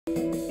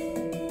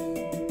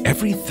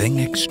Everything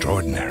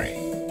extraordinary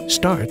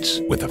starts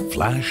with a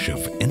flash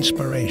of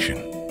inspiration.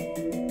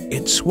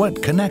 It's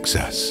what connects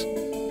us.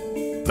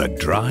 The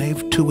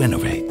drive to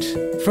innovate.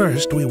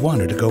 First, we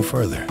wanted to go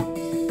further.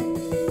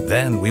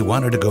 Then we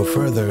wanted to go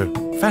further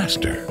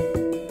faster.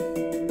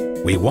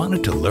 We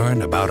wanted to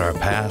learn about our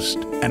past,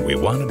 and we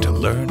wanted to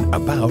learn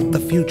about the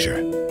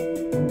future.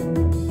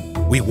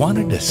 We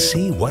wanted to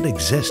see what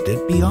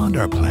existed beyond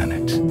our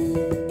planet.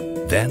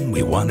 Then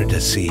we wanted to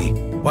see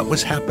what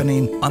was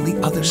happening on the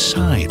other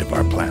side of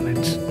our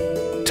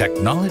planet.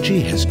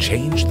 Technology has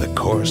changed the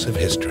course of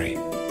history.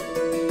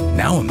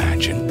 Now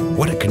imagine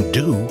what it can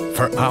do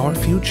for our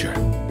future.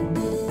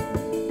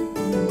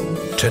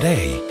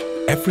 Today,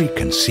 every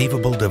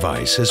conceivable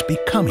device is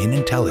becoming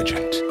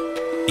intelligent,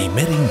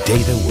 emitting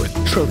data worth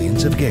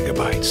trillions of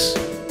gigabytes.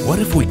 What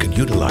if we could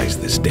utilize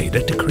this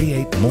data to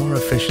create more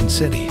efficient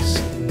cities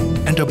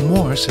and a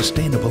more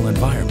sustainable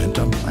environment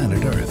on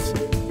planet Earth?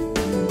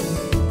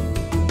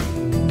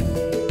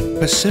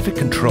 Pacific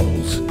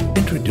Controls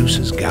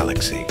introduces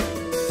Galaxy,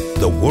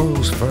 the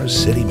world's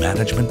first city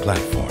management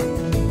platform.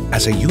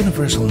 As a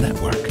universal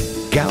network,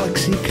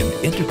 Galaxy can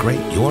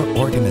integrate your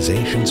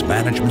organization's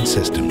management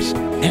systems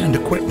and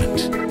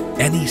equipment.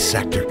 Any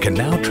sector can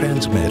now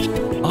transmit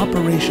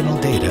operational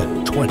data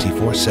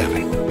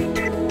 24/7,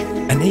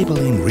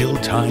 enabling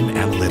real-time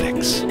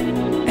analytics,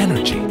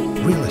 energy,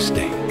 real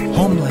estate,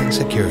 homeland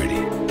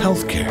security,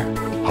 healthcare,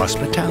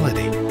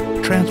 hospitality,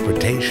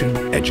 transportation,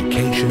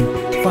 education,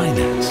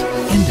 finance,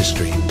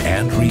 industry,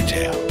 and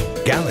retail.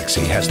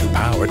 Galaxy has the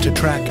power to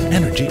track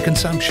energy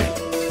consumption,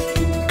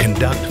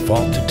 conduct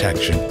fault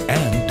detection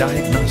and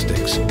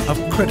diagnostics of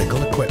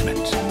critical equipment,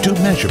 do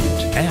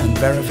measurement and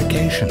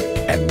verification,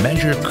 and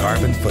measure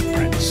carbon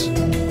footprints.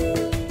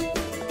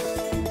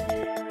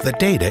 The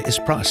data is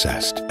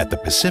processed at the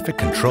Pacific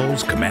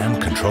Controls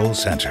Command Control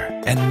Center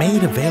and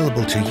made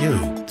available to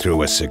you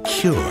through a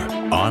secure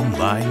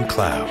online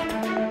cloud.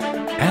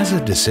 As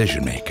a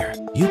decision maker,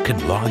 you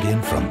can log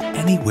in from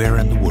anywhere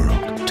in the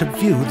world to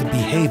view the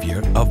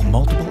behavior of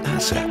multiple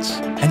assets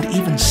and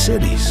even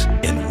cities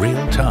in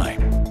real time.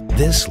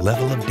 This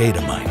level of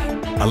data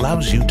mining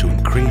allows you to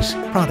increase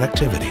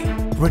productivity,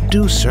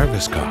 reduce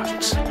service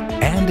costs,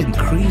 and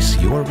increase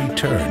your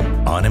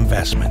return on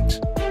investment.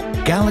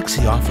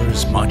 Galaxy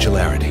offers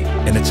modularity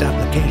in its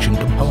application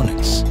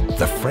components.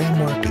 The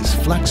framework is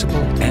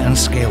flexible and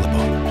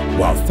scalable,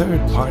 while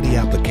third-party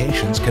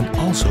applications can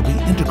also be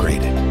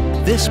integrated.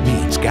 This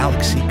means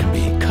Galaxy can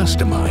be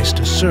customized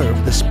to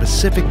serve the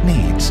specific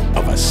needs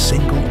of a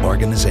single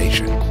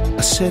organization,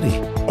 a city,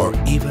 or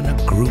even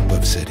a group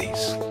of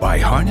cities. By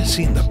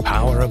harnessing the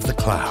power of the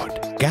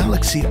cloud,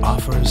 Galaxy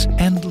offers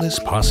endless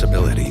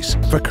possibilities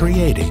for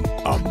creating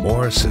a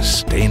more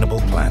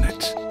sustainable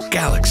planet.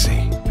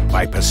 Galaxy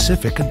by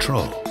Pacific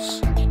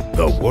Controls,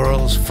 the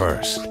world's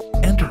first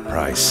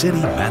enterprise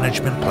city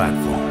management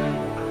platform.